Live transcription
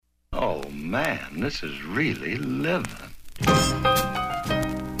Oh, man, this is really living.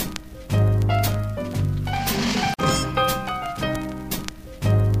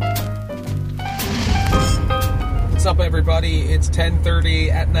 What's up, everybody? It's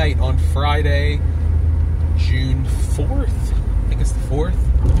 10:30 at night on Friday, June 4th. I think it's the 4th.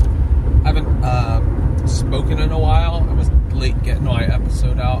 I haven't spoken in a while. I was late getting my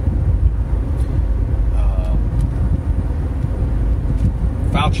episode out.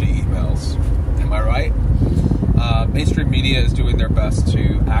 Fauci emails. Am I right? Mainstream media is doing their best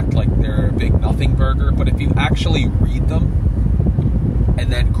to act like they're a big nothing burger, but if you actually read them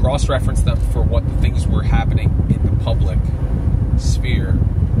and then cross-reference them for what the things were happening in the public sphere,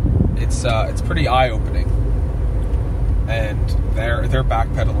 it's pretty eye-opening. And they're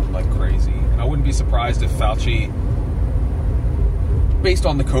backpedaling like crazy. And I wouldn't be surprised if Fauci, based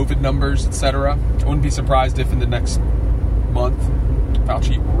on the COVID numbers, etc., I wouldn't be surprised if in the next month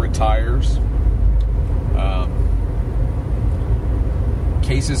Fauci retires.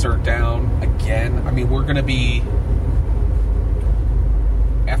 Cases are down again. I mean, we're going to be,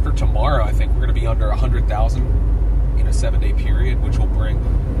 after tomorrow, I think we're going to be under 100,000 in a 7-day period, which will bring,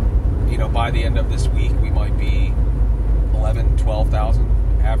 by the end of this week, we might be 11,000, 12,000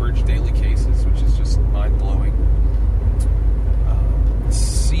 average daily cases, which is just mind-blowing.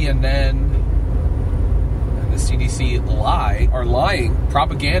 CNN and the CDC are lying,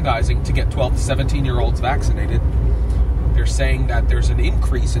 propagandizing to get 12 to 17-year-olds vaccinated. They're saying that there's an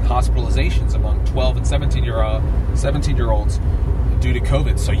increase in hospitalizations among 12 and 17-year-olds due to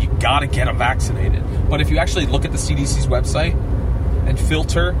COVID, so you gotta get them vaccinated. But if you actually look at the CDC's website and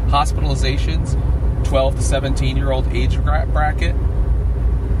filter hospitalizations, 12 to 17-year-old age bracket,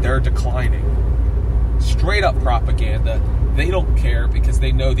 they're declining. Straight up propaganda. They don't care because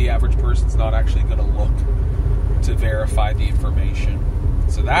they know the average person's not actually going to look to verify the information.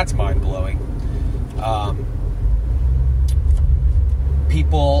 So that's mind-blowing.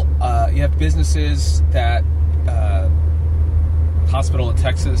 People, you have businesses that hospital in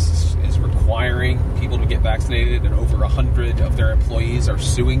Texas is requiring people to get vaccinated, and over 100 of their employees are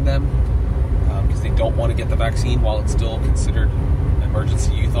suing them because they don't want to get the vaccine while it's still considered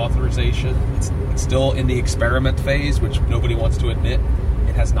emergency use authorization. It's still in the experiment phase, which nobody wants to admit.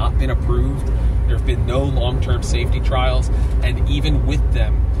 It has not been approved. There have been no long-term safety trials, and even with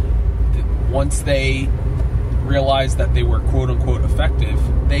them, once they realize that they were quote-unquote effective,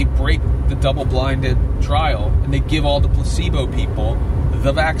 they break the double-blinded trial and they give all the placebo people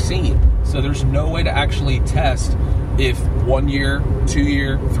the vaccine. So there's no way to actually test if 1 year, 2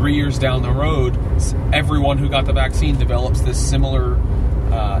 year, 3 years down the road, everyone who got the vaccine develops this similar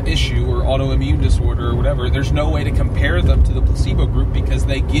issue or autoimmune disorder or whatever. There's no way to compare them to the placebo group because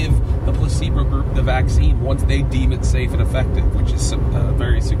they give the placebo group the vaccine once they deem it safe and effective, which is a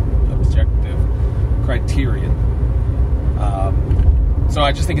very subjective criterion. So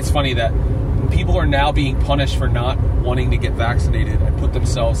I just think it's funny that people are now being punished for not wanting to get vaccinated and put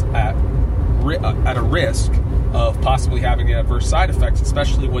themselves at a risk of possibly having adverse side effects,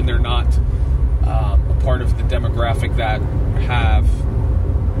 especially when they're not a part of the demographic that have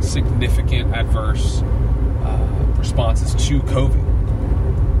significant adverse responses to COVID.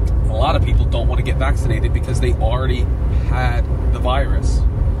 A lot of people don't want to get vaccinated because they already had the virus,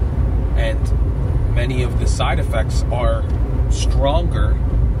 and many of the side effects are stronger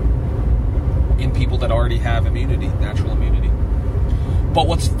in people that already have immunity, natural immunity. But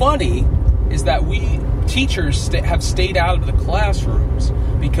what's funny is that we teachers have stayed out of the classrooms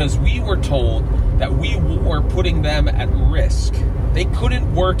because we were told that we were putting them at risk. They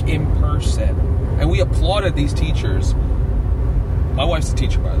couldn't work in person, and we applauded these teachers. My wife's a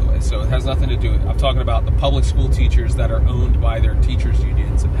teacher, by the way, so it has nothing to do with it. I'm talking about the public school teachers that are owned by their teachers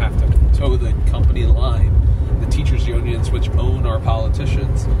unions and have to toe the company line. The teachers unions, which own our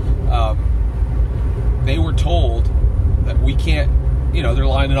politicians, they were told that we can't, they're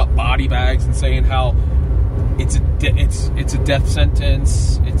lining up body bags and saying how it's a death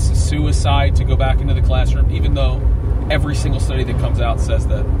sentence, it's a suicide to go back into the classroom, even though every single study that comes out says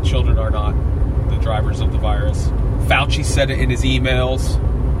that children are not the drivers of the virus. Fauci said it in his emails.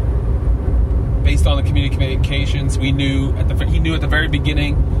 Based on the communications, he knew at the very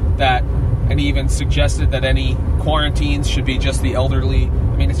beginning that, and he even suggested that any quarantines should be just the elderly.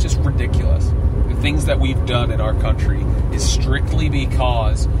 I mean, it's just ridiculous. The things that we've done in our country is strictly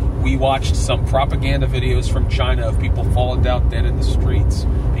because we watched some propaganda videos from China of people falling down dead in the streets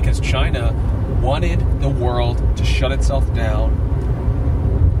because China wanted the world to shut itself down.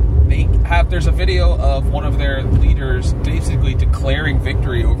 There's a video of one of their leaders basically declaring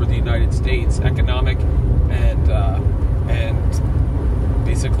victory over the United States, economic and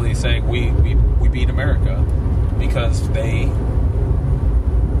basically saying we beat America because they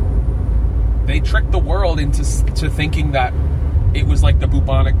tricked the world into thinking that it was like the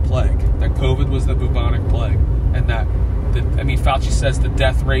bubonic plague, that COVID was the bubonic plague, and that Fauci says the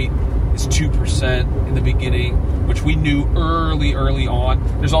death rate is 2% in the beginning, which we knew early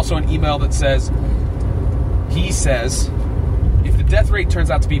on. There's also an email that says, he says, if the death rate turns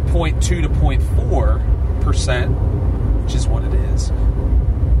out to be 0.2 to 0.4%, which is what it is,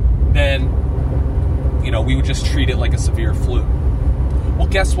 then, we would just treat it like a severe flu. Well,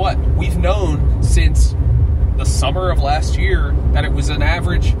 guess what? We've known since the summer of last year that it was an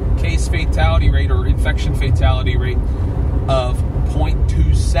average case fatality rate or infection fatality rate of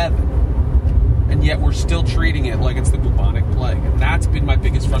 0.27. And yet we're still treating it like it's the bubonic plague. And that's been my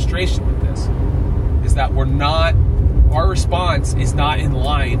biggest frustration with this, is that our response is not in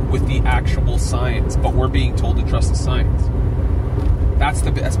line with the actual science, but we're being told to trust the science. That's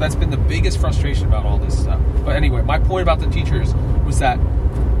been the biggest frustration about all this stuff. But anyway, my point about the teachers was that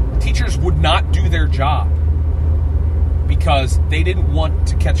teachers would not do their job because they didn't want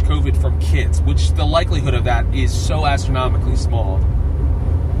to catch COVID from kids, which the likelihood of that is so astronomically small.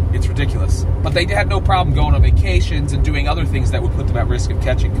 It's ridiculous. But they had no problem going on vacations and doing other things that would put them at risk of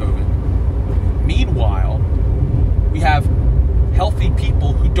catching COVID. Meanwhile, we have healthy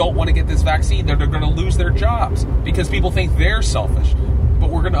people who don't want to get this vaccine. They're going to lose their jobs because people think they're selfish. But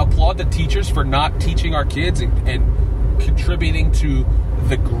we're going to applaud the teachers for not teaching our kids and contributing to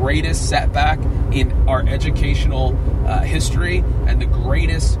the greatest setback in our educational history and the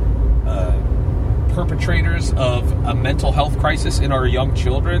greatest perpetrators of a mental health crisis in our young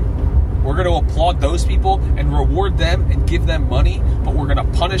children. We're going to applaud those people and reward them and give them money, but we're going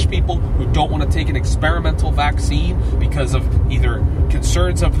to punish people who don't want to take an experimental vaccine because of either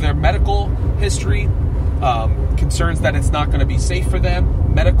concerns of their medical history, concerns that it's not going to be safe for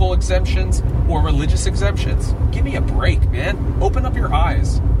them, medical exemptions, or religious exemptions. Give me a break, man. Open up your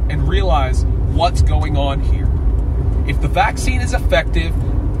eyes and realize what's going on here. If the vaccine is effective,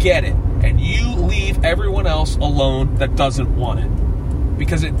 get it. And you leave everyone else alone that doesn't want it.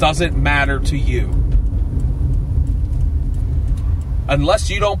 Because it doesn't matter to you. Unless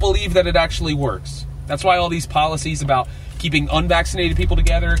you don't believe that it actually works. That's why all these policies about keeping unvaccinated people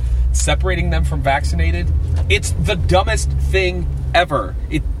together, separating them from vaccinated, it's the dumbest thing ever.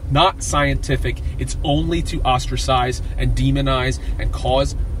 It's not scientific. It's only to ostracize and demonize and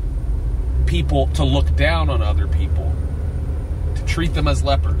cause people to look down on other people, to treat them as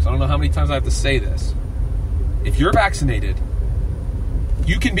lepers. I don't know how many times I have to say this. If you're vaccinated,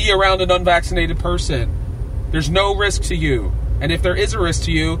 you can be around an unvaccinated person. There's no risk to you. And if there is a risk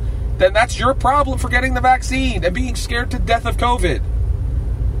to you, then that's your problem for getting the vaccine and being scared to death of COVID.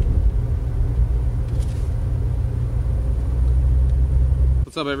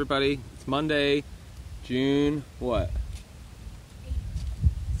 What's up, everybody? It's Monday, June, what?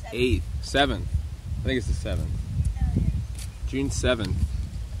 8th. 7th. I think it's the 7th. June 7th.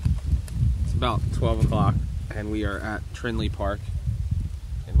 It's about 12 o'clock, and we are at Trinley Park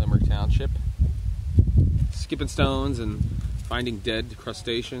in Limerick Township, skipping stones and finding dead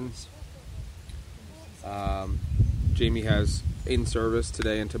crustaceans. Jamie has in-service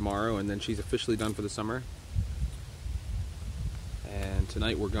today and tomorrow, and then she's officially done for the summer. And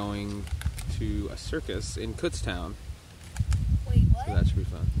tonight we're going to a circus in Kutztown. Wait, what? So that should be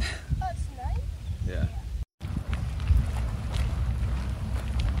fun. Oh, it's tonight? Yeah.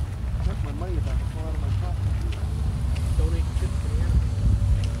 Took my money about to fall out of my pocket. Donate tips to the animals.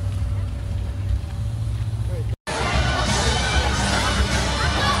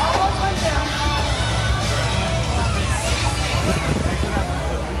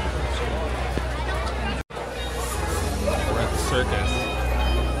 We're at the circus.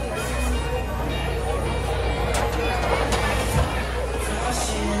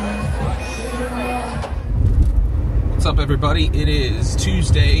 What's up, everybody? It is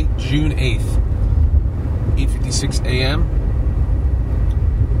Tuesday, June 8th, 8:56 a.m.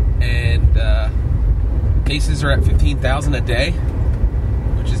 And cases are at 15,000 a day,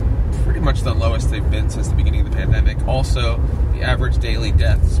 which is pretty much the lowest they've been since the beginning of the pandemic. Also, the average daily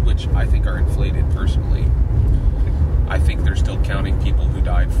deaths, which I think are inflated personally. I think they're still counting people who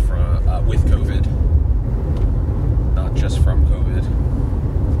died from with COVID, not just from COVID.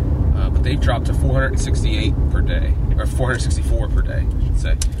 But they've dropped to 468 per day, or 464 per day, I should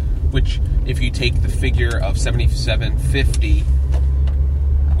say. Which, if you take the figure of 7,750,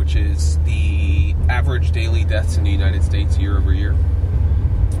 which is the average daily deaths in the United States year over year,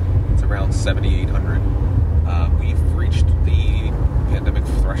 it's around 7,800. We've reached the pandemic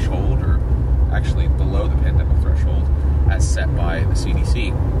threshold, or actually below the pandemic threshold, at as set by the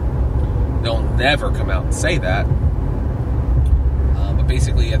CDC. They'll never come out and say that, but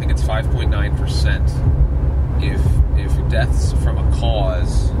basically I think it's 5.9% if deaths from a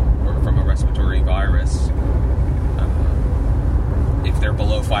cause or from a respiratory virus, if they're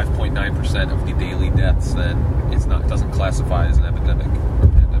below 5.9% of the daily deaths, then it doesn't classify as an epidemic or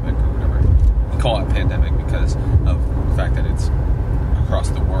pandemic or whatever. We call it pandemic because of the fact that it's across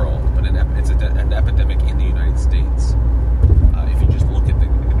the world, but it's an epidemic in the United States. If you just look at the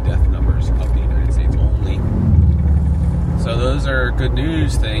death numbers of the United States only. So those are good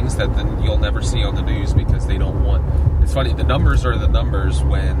news things that then you'll never see on the news because they don't want... It's funny, the numbers are the numbers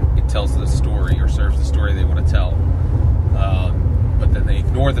when it tells the story or serves the story they want to tell. But then they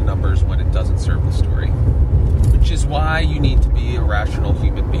ignore the numbers when it doesn't serve the story. Which is why you need to be a rational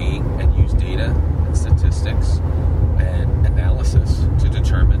human being and use data and statistics and analysis to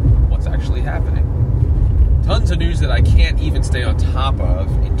determine what's actually happening. Tons of news that I can't even stay on top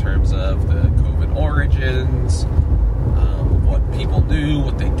of in terms of the COVID origins, what people knew,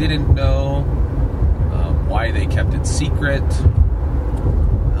 what they didn't know, why they kept it secret,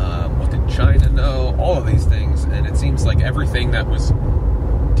 what did China know, all of these things. And it seems like everything that was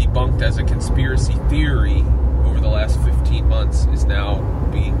debunked as a conspiracy theory over the last 15 months is now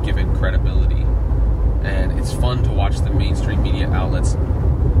being given credibility. And it's fun to watch the mainstream media outlets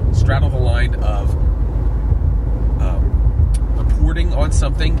straddle the line of reporting on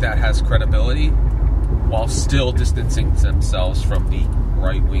something that has credibility while still distancing themselves from the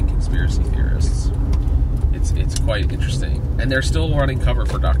right-wing conspiracy theorists. It's quite interesting. And they're still running cover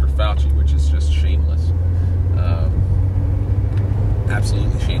for Dr. Fauci, which is just shameless.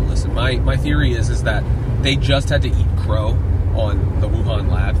 Absolutely shameless. And my theory is that they just had to eat crow on the Wuhan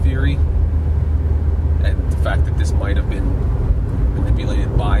lab theory. And the fact that this might have been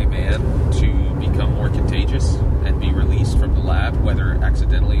manipulated by man to become more contagious and be released from the lab, whether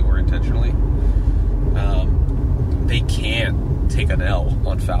accidentally or intentionally. They can't take an L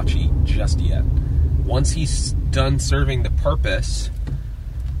on Fauci just yet. Once he's done serving the purpose,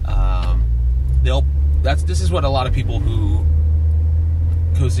 this is what a lot of people who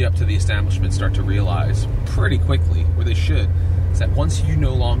cozy up to the establishment start to realize pretty quickly, or they should, is that once you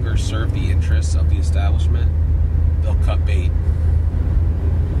no longer serve the interests of the establishment, they'll cut bait.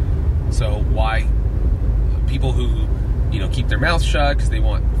 So why people who keep their mouths shut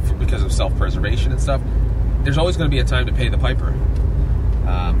because of self-preservation and stuff, there's always going to be a time to pay the piper.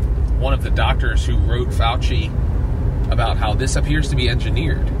 One of the doctors who wrote Fauci about how this appears to be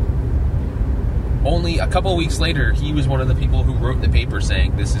engineered, only a couple of weeks later, he was one of the people who wrote in the paper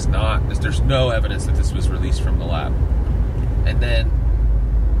saying there's no evidence that this was released from the lab. And then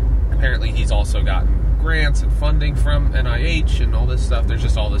apparently he's also gotten grants and funding from NIH and all this stuff. There's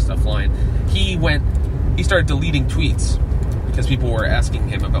just all this stuff flying. He started deleting tweets because people were asking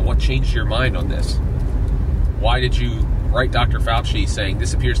him about what changed your mind on this. Why did you write Dr. Fauci saying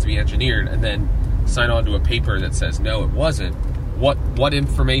this appears to be engineered and then sign on to a paper that says no, it wasn't? What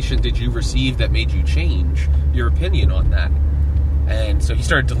information did you receive that made you change your opinion on that? And so he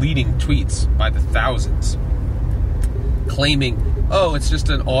started deleting tweets by the thousands, claiming, oh, it's just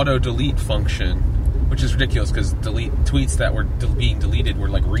an auto-delete function, which is ridiculous because tweets that were being deleted were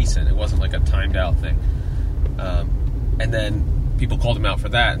like recent. It wasn't like a timed out thing. And then people called him out for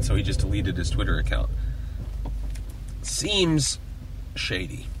that, and so he just deleted his Twitter account. Seems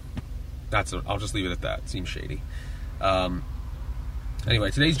shady. I'll just leave it at that. Seems shady.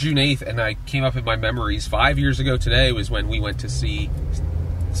 Anyway, today's June 8th, and I came up in my memories. 5 years ago today was when we went to see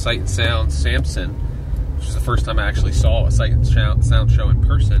Sight and Sound Samson, which was the first time I actually saw a Sight and Sound show in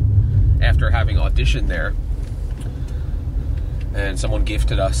person after having auditioned there. And someone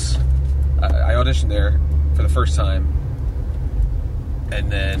gifted us. I auditioned there for the first time,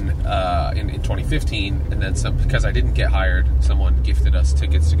 and then in 2015, and then because I didn't get hired, someone gifted us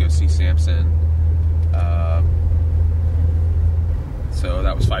tickets to go see Samson. So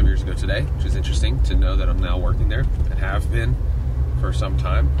that was 5 years ago today, which is interesting to know that I'm now working there and have been for some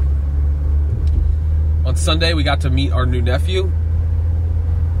time. On Sunday, we got to meet our new nephew,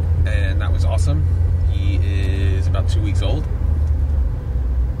 and that was awesome. He is about 2 weeks old,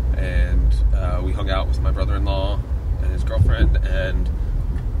 and we hung out with my brother-in-law and his girlfriend, and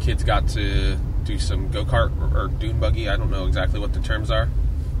kids got to do some go-kart or dune buggy. I don't know exactly what the terms are.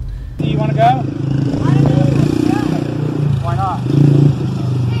 Do you want to go? I don't know. Why not?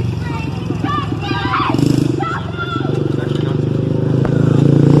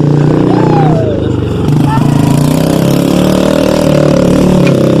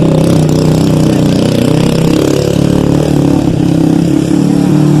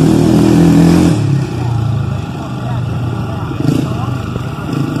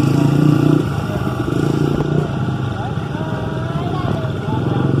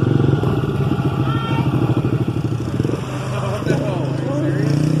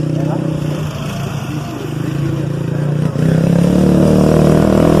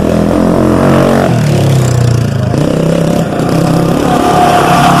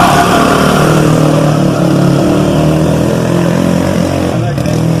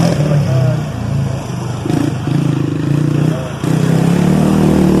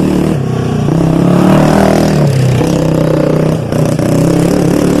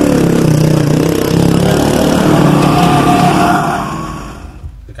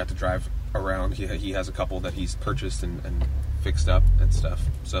 he's purchased and fixed up and stuff.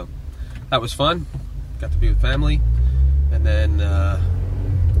 So that was fun. Got to be with family. And then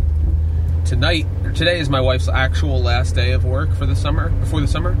today is my wife's actual last day of work before the summer.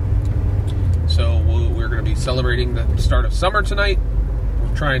 So we're going to be celebrating the start of summer tonight.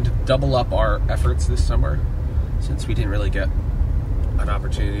 We're trying to double up our efforts this summer since we didn't really get an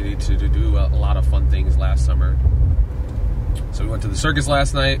opportunity to do a lot of fun things last summer. So we went to the circus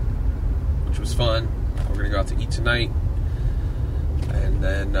last night, which was fun. We're going to go out to eat tonight. And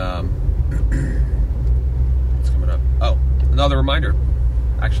then, what's coming up? Oh, another reminder.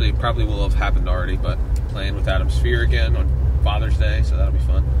 Actually, it probably will have happened already, but playing with Adam Sphere again on Father's Day, so that'll be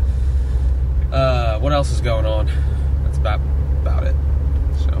fun. What else is going on? That's about it.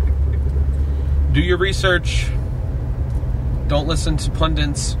 So, do your research. Don't listen to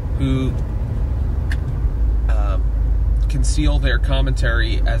pundits who conceal their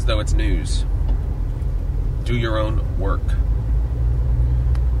commentary as though it's news. Do your own work.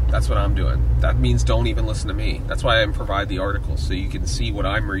 That's what I'm doing. That means don't even listen to me. That's why I provide the articles, so you can see what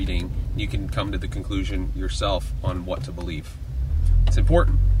I'm reading. You can come to the conclusion yourself on what to believe. It's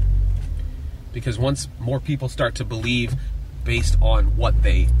important. Because once more people start to believe based on what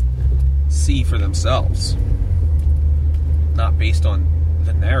they see for themselves, not based on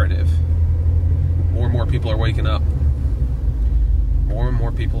the narrative, more and more people are waking up. More and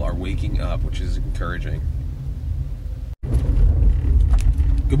more people are waking up, which is encouraging.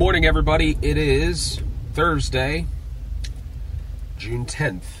 Good morning, everybody. It is Thursday, June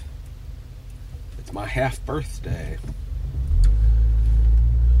 10th. It's my half birthday.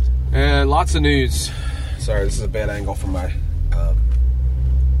 And lots of news. Sorry, this is a bad angle from my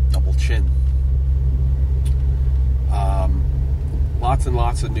double chin. Lots and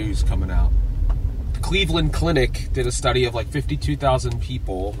lots of news coming out. The Cleveland Clinic did a study of like 52,000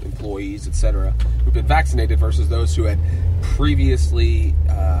 people, employees, etc., who've been vaccinated versus those who had previously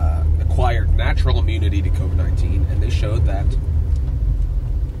acquired natural immunity to COVID-19, and they showed that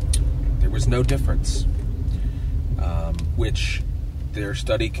there was no difference, which their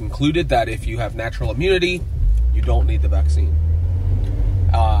study concluded that if you have natural immunity, you don't need the vaccine.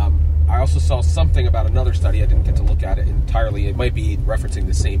 I also saw something about another study. I didn't get to look at it entirely. It might be referencing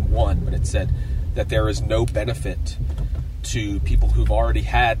the same one, but it said that there is no benefit to people who've already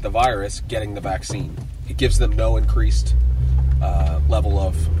had the virus getting the vaccine. It gives them no increased level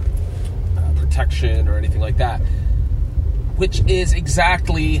of protection or anything like that, which is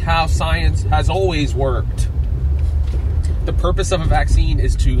exactly how science has always worked. The purpose of a vaccine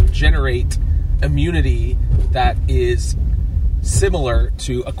is to generate immunity that is similar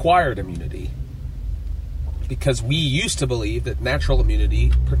to acquired immunity, because we used to believe that natural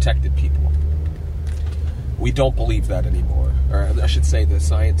immunity protected people. We don't believe that anymore. Or I should say the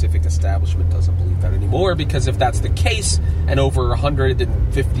scientific establishment doesn't believe that anymore, because if that's the case, and over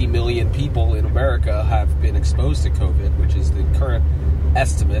 150 million people in America have been exposed to COVID, which is the current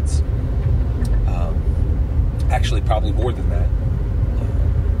estimates, actually probably more than that,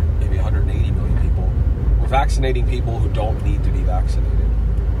 maybe 180 million people, we're vaccinating people who don't need to be vaccinated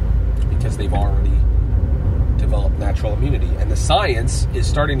because they've already developed natural immunity. And the science is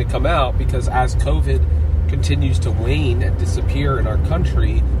starting to come out, because as COVID continues to wane and disappear in our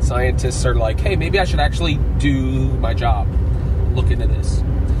country, scientists are like, hey, maybe I should actually do my job. Look into this.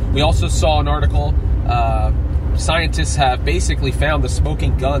 We also saw an article, scientists have basically found the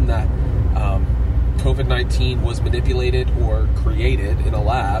smoking gun that COVID-19 was manipulated or created in a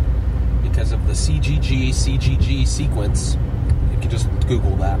lab because of the CGG sequence. You can just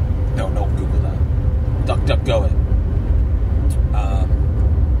Google that. No, don't Google that. DuckDuckGo it.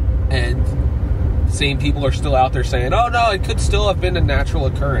 And same people are still out there saying, oh no, it could still have been a natural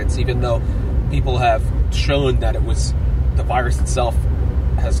occurrence, even though people have shown that it was, the virus itself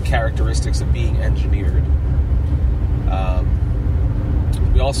has characteristics of being engineered.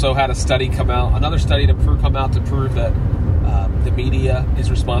 We also had a study another study to come out to prove that the media is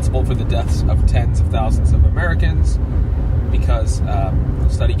responsible for the deaths of tens of thousands of Americans, because a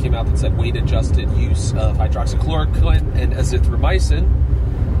study came out that said weight-adjusted use of hydroxychloroquine and azithromycin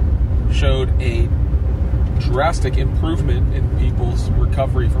showed a drastic improvement in people's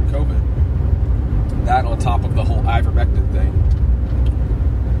recovery from COVID. That on top of the whole ivermectin thing.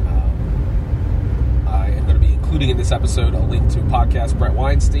 I am going to be including in this episode a link to a podcast. Brett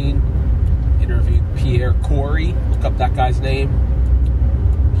Weinstein interviewed Pierre Corey. Look up that guy's name.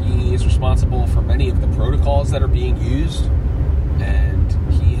 He is responsible for many of the protocols that are being used, and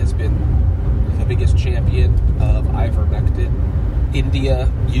he has been the biggest champion of ivermectin.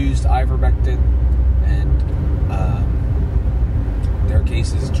 India used ivermectin, and their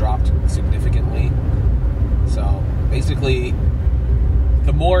cases dropped significantly. So basically,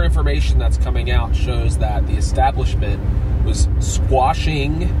 the more information that's coming out shows that the establishment was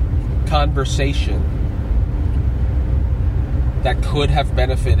squashing conversation that could have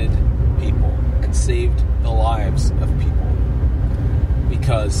benefited people and saved the lives of people,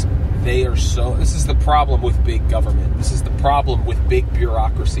 because they are so... This is the problem with big government. This is the problem with big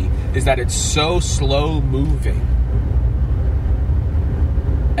bureaucracy, is that it's so slow moving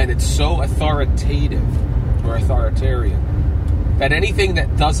and it's so authoritative or authoritarian that anything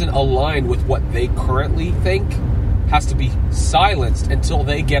that doesn't align with what they currently think has to be silenced until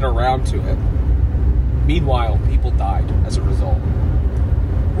they get around to it. Meanwhile, people died as a result.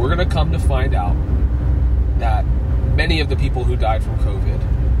 We're going to come to find out that many of the people who died from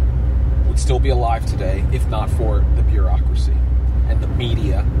COVID would still be alive today if not for the bureaucracy and the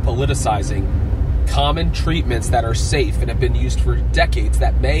media politicizing common treatments that are safe and have been used for decades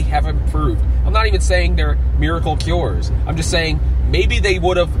that may have improved. I'm not even saying they're miracle cures. I'm just saying maybe they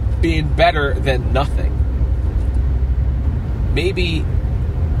would have been better than nothing. Maybe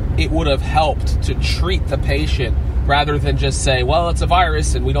it would have helped to treat the patient rather than just say, well, it's a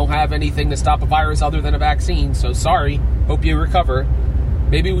virus and we don't have anything to stop a virus other than a vaccine, so sorry, hope you recover.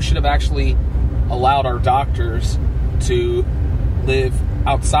 Maybe we should have actually allowed our doctors to live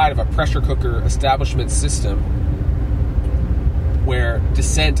outside of a pressure cooker establishment system where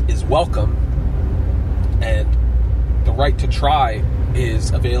dissent is welcome and the right to try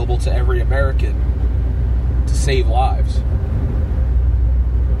is available to every American to save lives.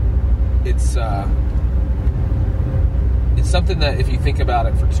 It's something that if you think about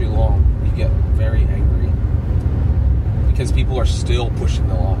it for too long, you get very angry, because people are still pushing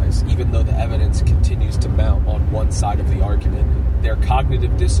the lies, even though the evidence continues to mount on one side of the argument. Their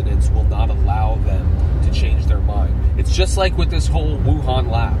cognitive dissonance will not allow them to change their mind. It's just like with this whole Wuhan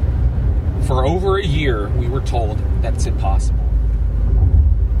lab. For over a year, we were told that it's impossible.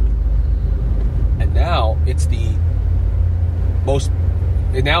 And now it's the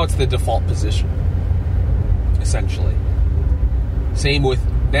default position, essentially. Same with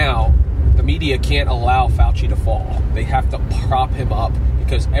now, the media can't allow Fauci to fall. They have to prop him up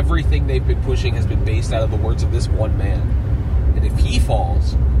because everything they've been pushing has been based out of the words of this one man. And if he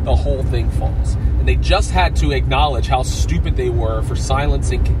falls, the whole thing falls. And they just had to acknowledge how stupid they were for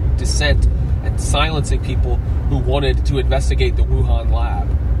silencing dissent and silencing people who wanted to investigate the Wuhan lab.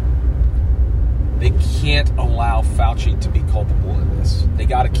 They can't allow Fauci to be culpable in this. They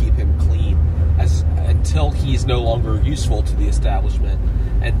got to keep him clean until he's no longer useful to the establishment,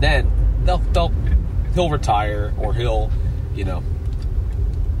 and then he'll retire, or they'll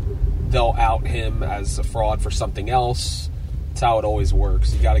out him as a fraud for something else. That's how it always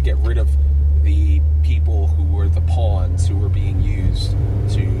works. You got to get rid of the people who were the pawns who were being used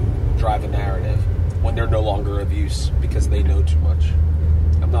to drive a narrative when they're no longer of use because they know too much.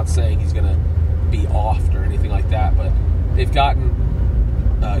 I'm not saying he's going to be offed or anything like that, but they've gotten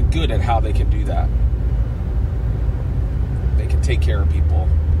good at how they can do that. They can take care of people.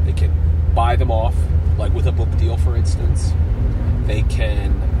 They can buy them off, like with a book deal, for instance. They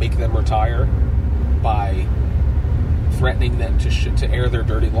can make them retire by threatening them to air their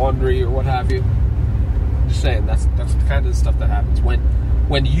dirty laundry or what have you. Just saying, that's the kind of stuff that happens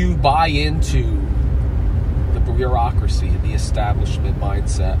when you buy into the bureaucracy and the establishment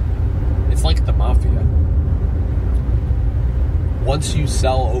mindset. It's like the mafia. Once you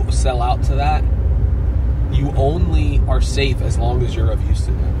sell out to that, you only are safe as long as you're of use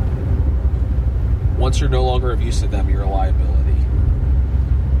to them. Once you're no longer of use to them, you're a liability.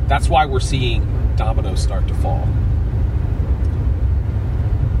 That's why we're seeing dominoes start to fall.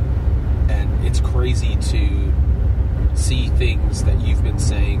 And it's crazy to see things that you've been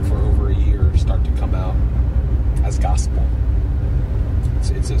saying for over a year start to come out as gospel.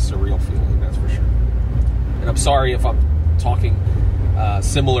 It's a surreal feeling, that's for sure. And I'm sorry if I'm talking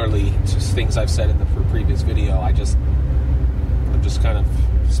similarly to things I've said in the previous video. I'm just kind of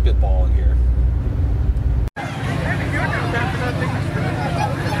spitballing here.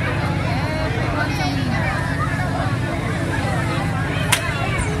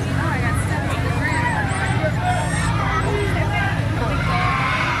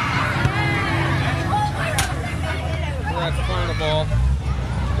 We're at Carnival.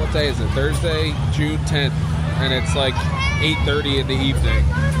 What day is it? Thursday, June 10th. And it's like 8:30 in the evening.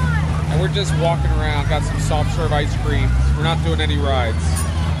 And we're just walking around, got some soft serve ice cream. We're not doing any rides.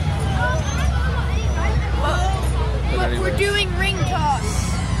 Look, we're doing ring toss.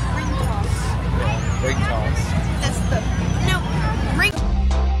 Ring toss. Yeah, ring toss. That's ring.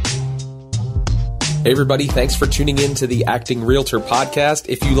 Hey everybody, thanks for tuning in to the Acting Realtor podcast.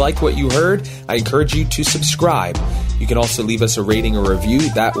 If you like what you heard, I encourage you to subscribe. You can also leave us a rating or review.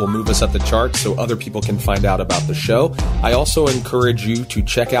 That will move us up the charts so other people can find out about the show. I also encourage you to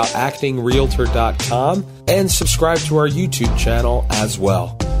check out actingrealtor.com and subscribe to our YouTube channel as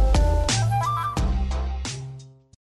well.